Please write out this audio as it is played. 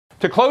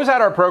To close out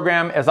our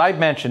program, as I've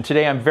mentioned,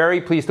 today I'm very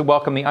pleased to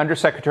welcome the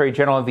Undersecretary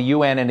General of the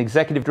UN and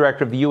Executive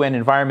Director of the UN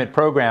Environment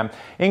Program.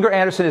 Inger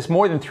Andersen has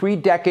more than 3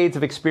 decades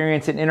of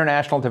experience in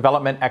international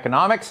development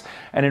economics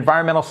and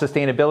environmental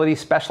sustainability,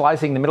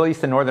 specializing in the Middle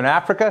East and Northern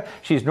Africa.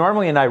 She's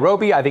normally in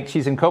Nairobi. I think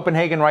she's in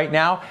Copenhagen right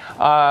now.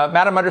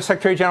 Madam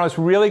Undersecretary General, it's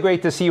really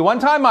great to see you. One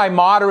time I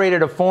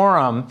moderated a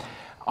forum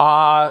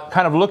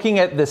kind of looking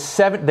at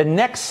the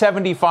next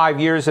 75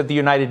 years of the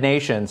United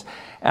Nations.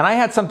 And I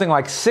had something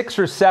like 6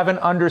 or 7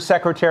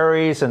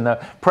 undersecretaries and the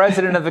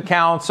president of the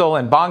council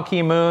and Ban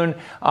Ki-moon.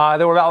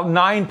 There were about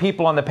 9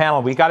 people on the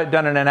panel. We got it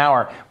done in an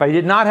hour. But I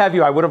did not have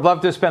you. I would have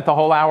loved to have spent the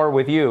whole hour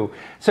with you.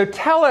 So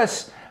tell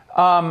us,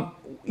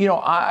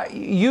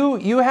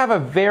 you have a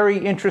very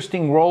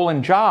interesting role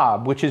and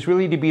job, which is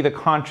really to be the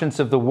conscience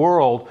of the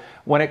world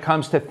when it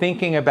comes to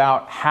thinking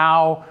about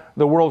how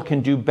the world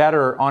can do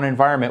better on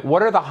environment.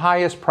 What are the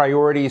highest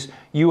priorities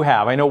you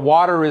have? I know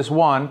water is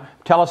one.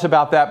 Tell us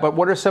about that. But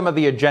what are some of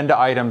the agenda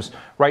items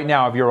right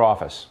now of your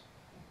office?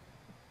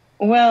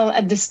 Well,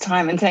 at this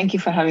time, and thank you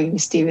for having me,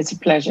 Steve. It's a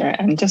pleasure.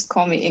 And just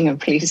call me Inger,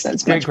 please.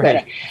 That's much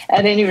better.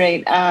 At any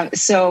rate, at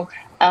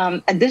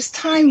this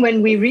time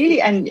when we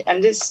really, and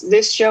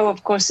this show,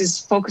 of course, is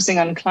focusing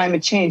on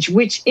climate change,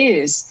 which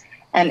is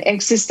an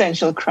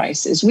existential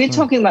crisis. We're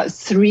talking about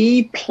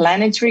 3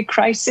 planetary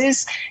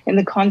crises in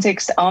the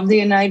context of the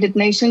United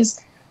Nations: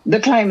 the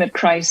climate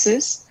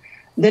crisis,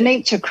 the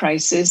nature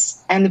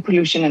crisis, and the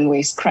pollution and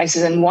waste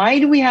crisis. And why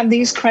do we have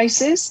these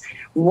crises?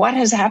 What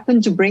has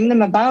happened to bring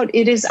them about?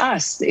 It is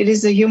us. It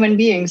is the human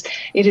beings.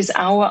 It is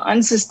our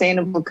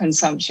unsustainable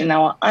consumption,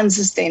 our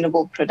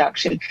unsustainable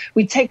production.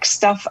 We take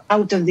stuff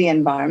out of the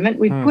environment.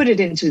 We put it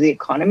into the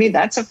economy.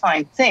 That's a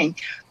fine thing.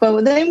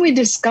 But then we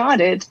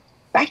discard it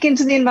back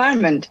into the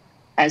environment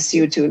as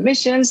CO2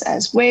 emissions,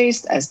 as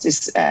waste, as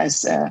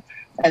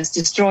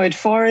destroyed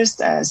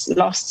forest, as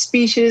lost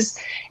species.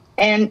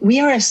 And we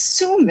are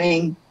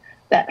assuming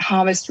that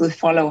harvest will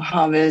follow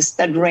harvest,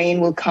 that rain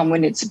will come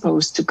when it's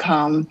supposed to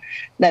come,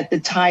 that the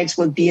tides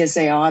will be as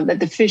they are, that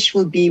the fish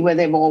will be where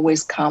they've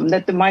always come,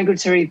 that the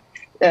migratory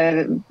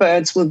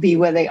birds will be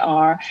where they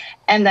are,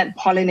 and that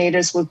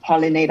pollinators will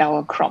pollinate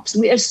our crops.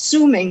 We're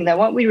assuming that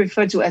what we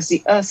refer to as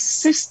the Earth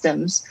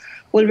systems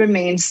will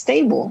remain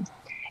stable.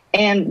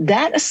 And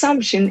that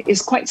assumption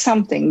is quite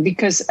something,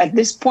 because at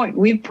this point,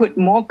 we've put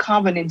more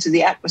carbon into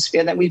the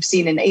atmosphere than we've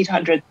seen in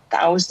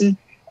 800,000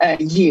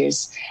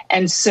 years.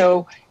 And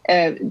so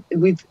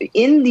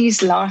in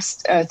these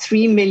last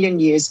 3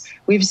 million years,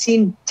 we've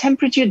seen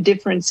temperature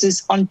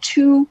differences on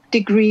 2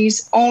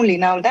 degrees only.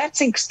 Now, that's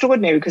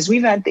extraordinary because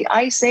we've had the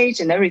ice age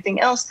and everything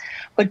else,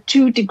 but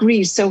 2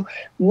 degrees. So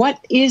what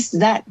is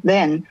that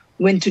then,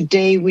 when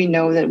today we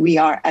know that we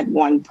are at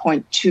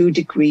 1.2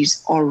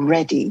 degrees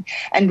already,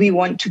 and we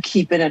want to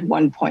keep it at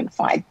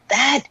 1.5.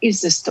 That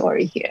is the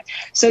story here.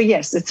 So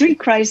yes, the 3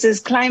 crises: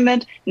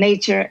 climate,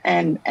 nature,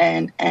 and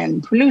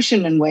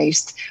pollution and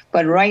waste.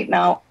 But right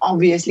now,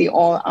 obviously,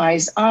 all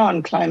eyes are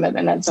on climate,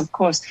 and that's, of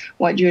course,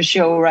 what your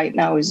show right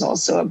now is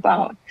also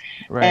about.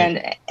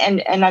 Right.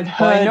 And I've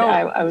heard,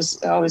 I was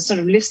sort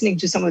of listening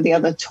to some of the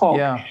other talk,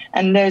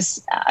 and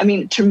there's,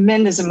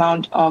 tremendous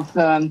amount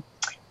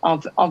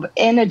of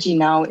energy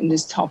now in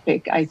this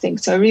topic, I think.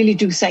 So I really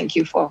do thank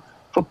you for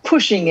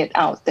pushing it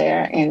out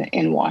there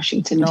in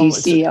Washington,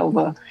 D.C.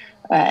 over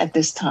at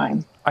this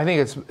time. I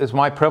think it's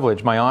my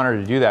privilege, my honor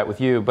to do that with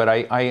you, but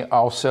I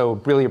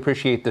also really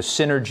appreciate the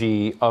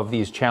synergy of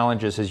these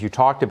challenges as you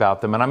talked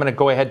about them. And I'm going to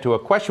go ahead to a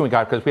question we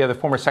got, because we have the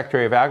former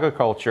Secretary of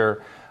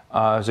Agriculture,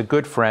 who's a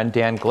good friend,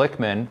 Dan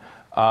Glickman,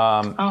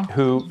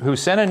 who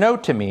sent a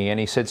note to me, and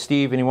he said,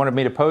 Steve, and he wanted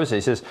me to pose it.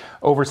 He says,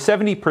 over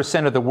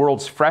 70% of the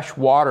world's fresh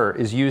water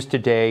is used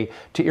today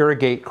to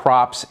irrigate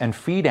crops and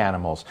feed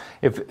animals.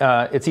 If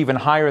it's even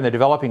higher in the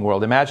developing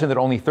world, imagine that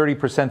only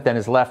 30% then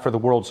is left for the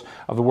world's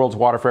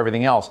water for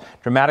everything else.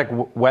 Dramatic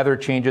weather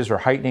changes are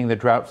heightening the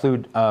drought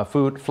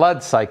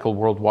flood cycle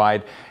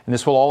worldwide, and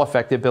this will all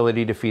affect the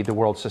ability to feed the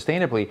world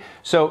sustainably.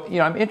 So,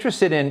 I'm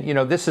interested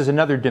in, this is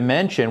another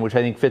dimension which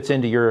I think fits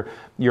into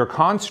your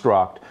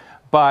construct.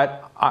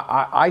 But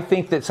I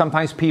think that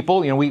sometimes people,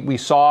 we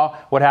saw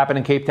what happened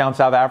in Cape Town,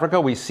 South Africa.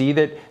 We see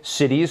that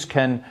cities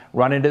can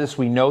run into this.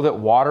 We know that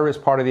water is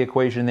part of the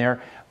equation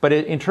there. But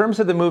in terms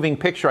of the moving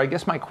picture, I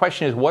guess my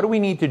question is, what do we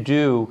need to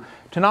do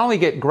to not only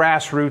get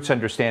grassroots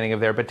understanding of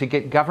there, but to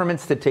get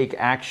governments to take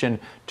action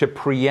to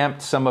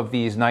preempt some of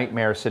these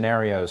nightmare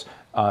scenarios,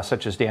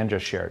 such as Dan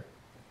just shared?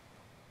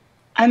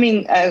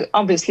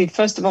 Obviously,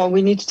 first of all,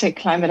 we need to take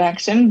climate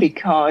action,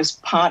 because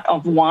part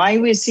of why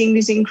we're seeing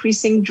these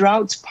increasing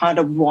droughts, part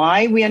of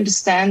why we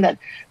understand that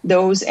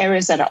those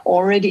areas that are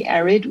already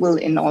arid will,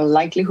 in all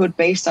likelihood,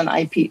 based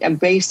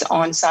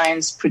on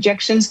science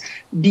projections,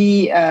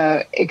 be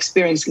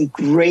experiencing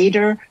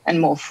greater and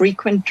more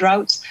frequent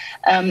droughts,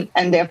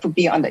 and therefore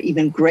be under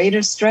even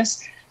greater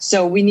stress.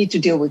 So we need to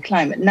deal with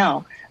climate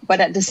now. But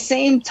at the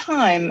same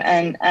time,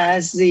 and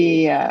as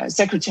the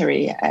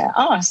secretary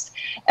asked,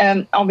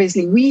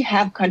 obviously we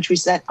have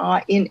countries that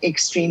are in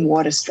extreme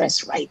water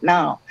stress right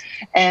now.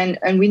 And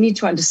we need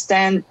to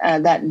understand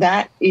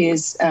that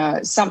is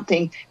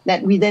something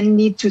that we then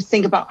need to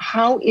think about.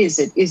 How is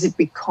it? Is it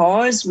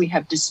because we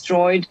have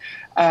destroyed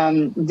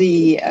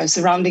the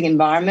surrounding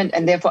environment,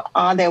 and therefore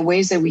are there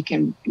ways that we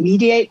can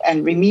mediate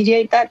and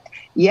remediate that?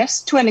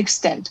 Yes, to an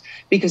extent,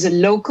 because a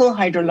local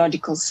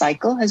hydrological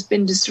cycle has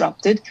been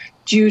disrupted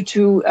due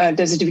to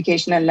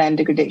desertification and land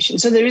degradation.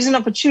 So there is an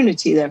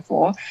opportunity,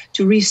 therefore,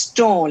 to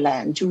restore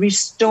land, to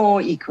restore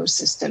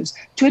ecosystems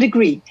to a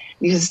degree.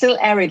 These are still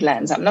arid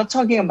lands. I'm not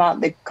talking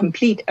about the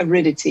complete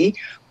aridity,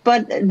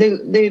 but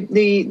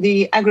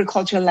the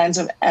agricultural lands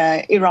of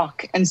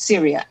Iraq and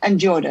Syria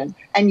and Jordan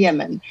and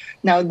Yemen.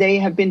 Now, they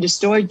have been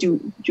destroyed due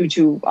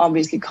to,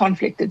 obviously,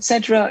 conflict,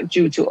 etc.,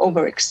 due to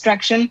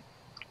over-extraction,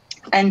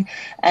 and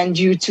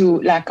due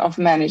to lack of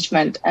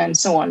management and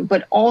so on.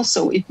 But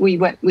also, if we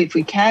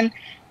can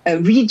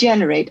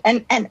regenerate,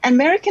 and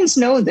Americans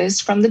know this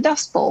from the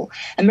Dust Bowl.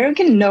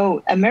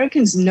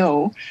 Americans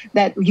know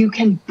that you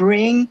can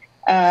bring,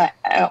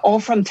 or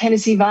from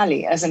Tennessee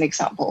Valley as an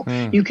example,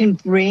 you can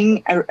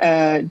bring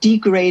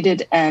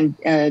degraded and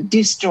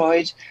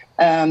destroyed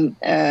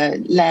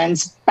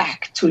lands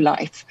back to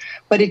life.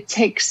 But it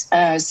takes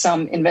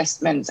some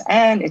investments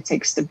and it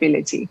takes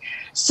stability.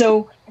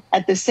 So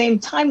at the same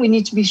time, we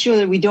need to be sure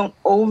that we don't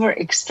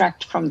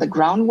over-extract from the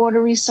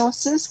groundwater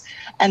resources.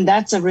 And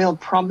that's a real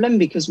problem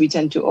because we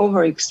tend to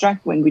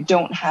over-extract when we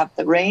don't have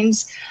the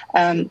rains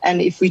and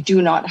if we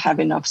do not have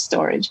enough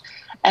storage.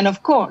 And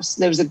of course,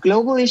 there's a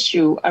global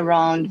issue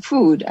around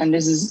food, and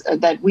this is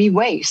that we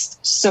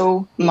waste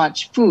so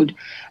much food.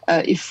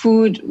 If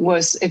food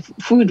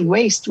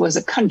waste was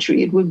a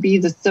country, it would be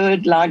the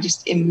third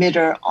largest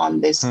emitter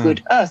on this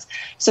good earth.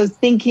 So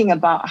thinking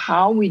about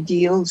how we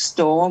deal,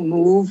 store,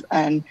 move,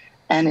 and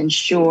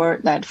ensure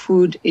that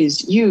food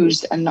is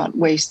used and not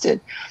wasted.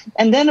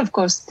 And then, of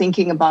course,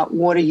 thinking about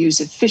water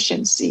use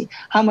efficiency.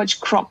 How much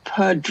crop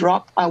per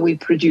drop are we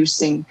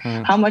producing?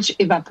 How much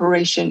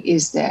evaporation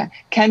is there?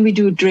 Can we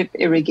do drip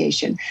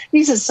irrigation?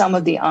 These are some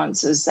of the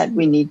answers that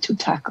we need to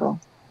tackle.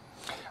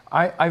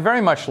 I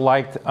very much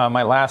liked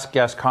my last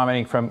guest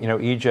commenting from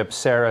Egypt.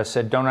 Sarah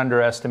said, don't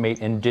underestimate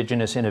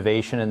indigenous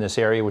innovation in this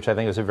area, which I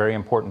think is a very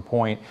important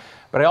point.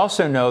 But I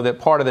also know that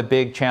part of the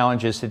big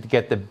challenge is to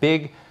get the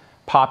big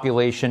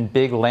population,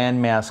 big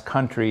landmass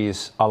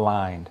countries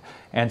aligned.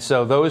 And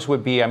so those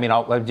would be,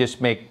 I'll just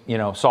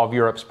solve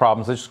Europe's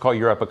problems. Let's just call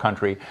Europe a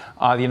country.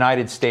 The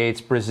United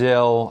States,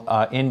 Brazil,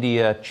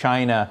 India,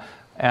 China.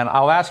 And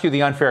I'll ask you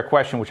the unfair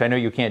question, which I know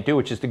you can't do,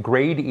 which is to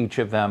grade each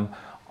of them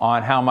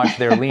on how much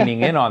they're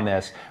leaning in on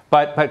this.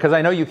 But because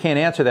I know you can't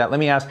answer that, let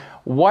me ask,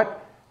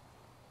 what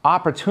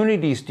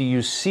opportunities do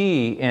you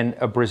see in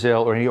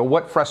Brazil, or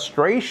what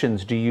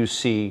frustrations do you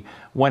see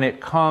when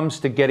it comes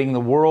to getting the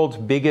world's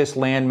biggest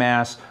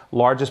landmass,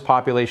 largest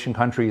population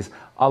countries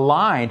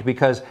aligned?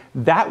 Because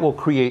that will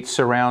create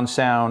surround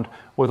sound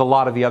with a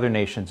lot of the other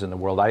nations in the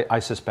world, I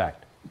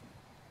suspect.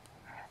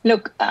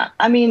 Look,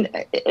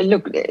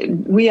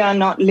 we are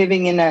not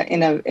living in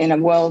a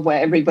world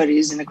where everybody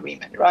is in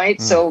agreement, right?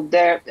 So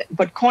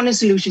but corner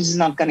solutions is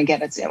not going to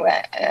get us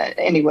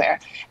anywhere.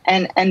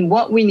 And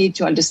what we need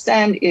to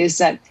understand is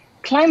that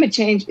climate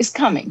change is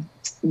coming.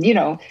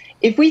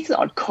 If we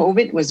thought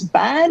COVID was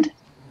bad,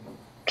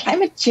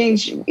 climate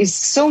change is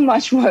so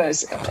much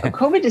worse.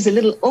 COVID is a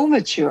little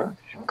overture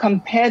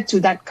compared to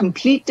that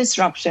complete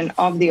disruption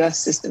of the Earth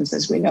systems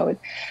as we know it.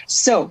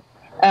 So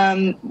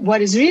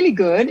what is really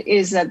good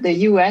is that the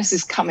U.S.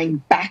 is coming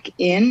back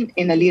in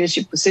a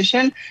leadership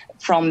position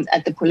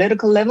at the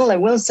political level. I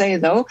will say,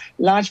 though,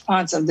 large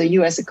parts of the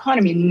U.S.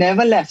 economy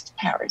never left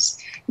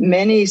Paris.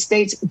 Many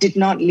states did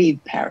not leave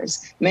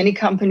Paris. Many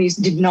companies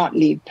did not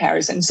leave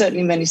Paris, and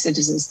certainly many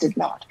citizens did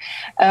not.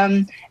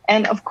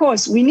 And of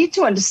course, we need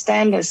to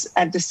understand this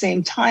at the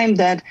same time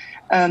that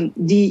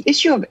the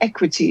issue of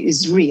equity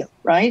is real,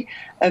 right?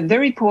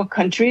 Very poor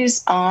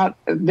countries are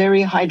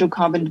very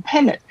hydrocarbon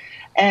dependent.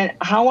 And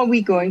how are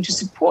we going to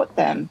support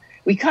them?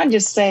 We can't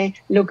just say,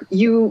 look,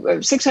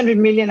 600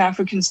 million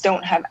Africans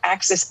don't have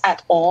access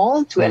at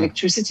all to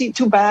electricity.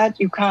 Too bad,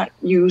 you can't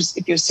use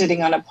if you're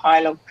sitting on a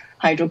pile of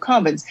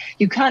hydrocarbons.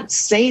 You can't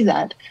say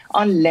that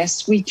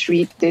unless we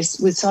treat this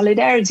with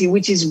solidarity,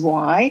 which is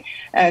why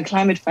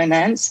climate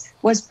finance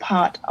was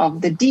part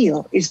of the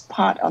deal, is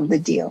part of the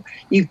deal.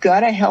 You've got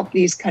to help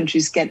these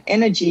countries get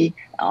energy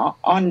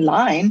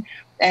online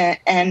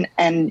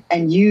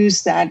and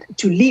use that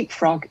to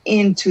leapfrog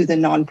into the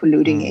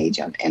non-polluting age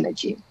of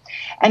energy.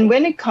 And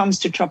when it comes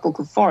to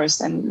tropical forests,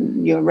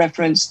 and your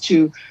reference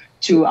to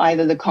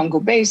either the Congo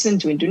Basin,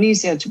 to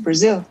Indonesia, to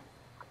Brazil,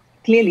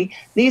 clearly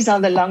these are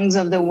the lungs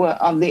of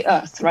the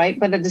earth, right?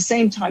 But at the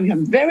same time, you have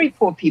very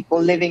poor people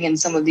living in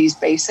some of these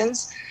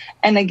basins,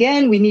 And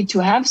again, we need to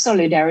have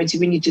solidarity.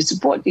 We need to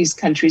support these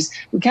countries.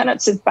 We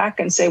cannot sit back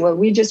and say, well,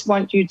 we just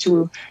want you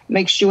to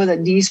make sure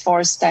that these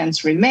forest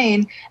stands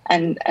remain,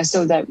 and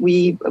so that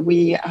we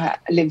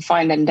live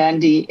fine and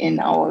dandy in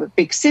our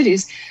big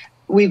cities.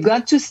 We've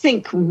got to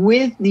think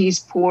with these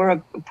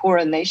poorer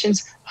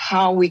nations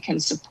how we can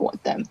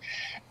support them.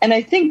 And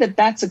I think that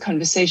that's a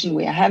conversation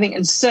we are having,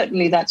 and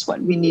certainly that's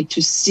what we need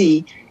to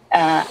see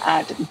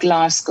at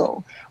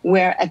Glasgow,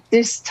 where at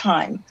this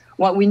time,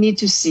 what we need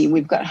to see,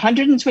 we've got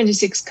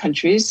 126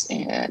 countries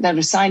that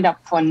are signed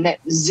up for net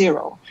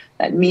zero.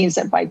 That means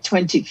that by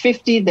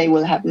 2050, they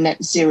will have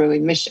net zero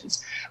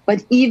emissions.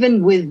 But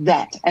even with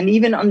that, and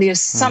even on the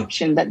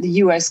assumption that the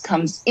US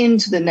comes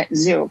into the net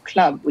zero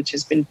club, which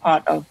has been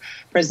part of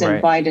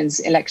President Biden's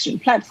election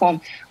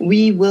platform,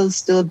 we will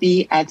still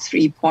be at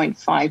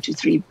 2.5 to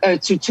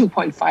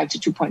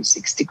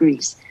 2.6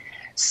 degrees.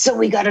 So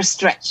we got to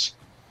stretch.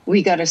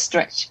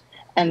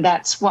 And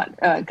that's what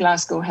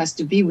Glasgow has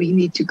to be. We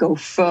need to go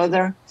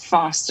further,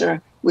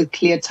 faster, with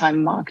clear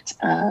time-marked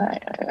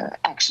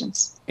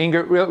actions.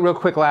 Inger, real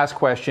quick last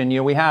question.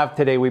 We have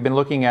today, we've been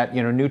looking at,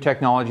 new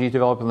technologies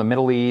developed in the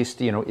Middle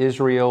East,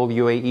 Israel,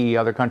 UAE,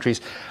 other countries.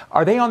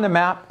 Are they on the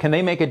map? Can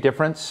they make a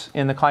difference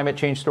in the climate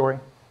change story?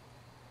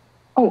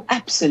 Oh,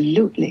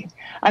 absolutely.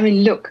 I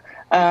mean, look,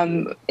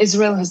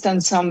 Israel has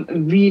done some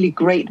really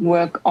great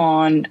work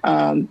on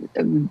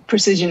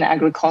precision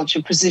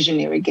agriculture, precision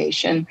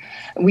irrigation.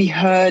 We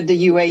heard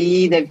the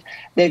UAE,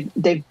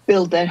 they've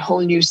built that whole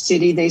new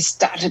city. They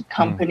started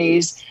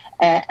companies,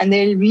 and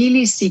they're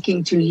really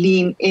seeking to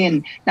lean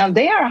in. Now,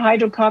 they are a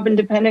hydrocarbon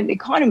dependent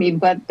economy,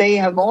 but they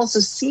have also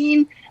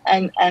seen,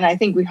 and I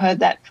think we heard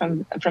that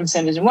from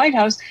Senator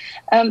Whitehouse.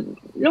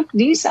 Look,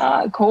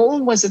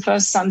 coal was the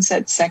first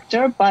sunset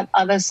sector, but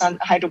other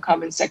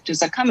hydrocarbon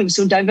sectors are coming.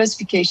 So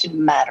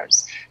diversification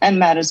matters, and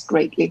matters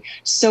greatly,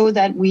 so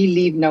that we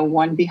leave no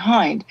one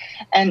behind.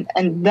 And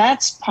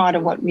that's part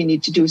of what we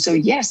need to do. So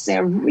yes,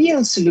 there are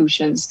real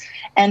solutions.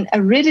 And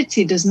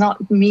aridity does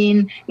not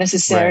mean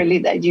necessarily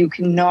that you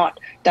cannot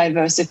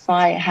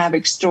diversify, have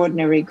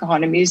extraordinary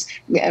economies,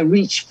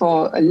 reach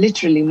for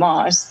literally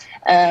Mars.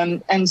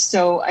 And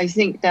so I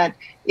think that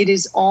it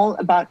is all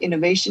about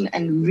innovation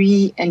and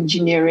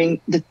re-engineering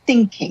the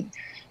thinking,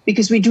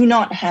 because we do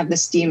not have the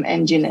steam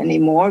engine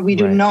anymore. We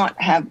do not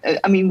have,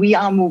 we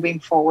are moving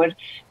forward,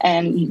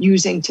 and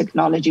using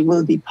technology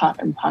will be part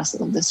and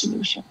parcel of the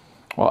solution.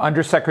 Well,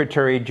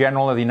 Undersecretary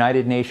General of the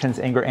United Nations,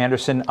 Inger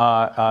Andersen,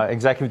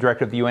 Executive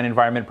Director of the UN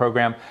Environment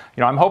Program.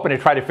 I'm hoping to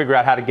try to figure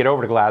out how to get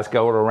over to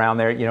Glasgow or around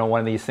there, one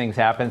of these things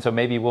happens. So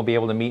maybe we'll be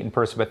able to meet in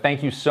person. But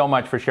thank you so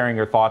much for sharing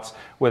your thoughts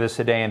with us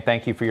today, and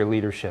thank you for your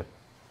leadership.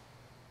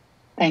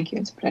 Thank you.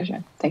 It's a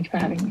pleasure. Thank you for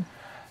having me.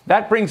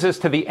 That brings us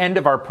to the end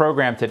of our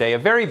program today. A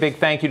very big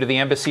thank you to the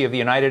Embassy of the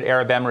United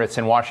Arab Emirates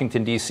in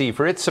Washington, D.C.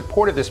 for its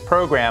support of this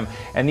program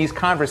and these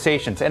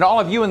conversations, and all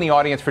of you in the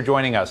audience for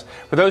joining us.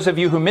 For those of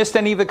you who missed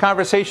any of the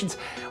conversations,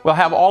 we'll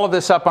have all of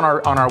this up on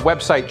our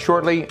website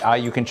shortly.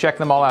 You can check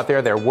them all out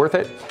there. They're worth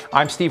it.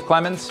 I'm Steve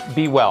Clemons.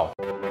 Be well.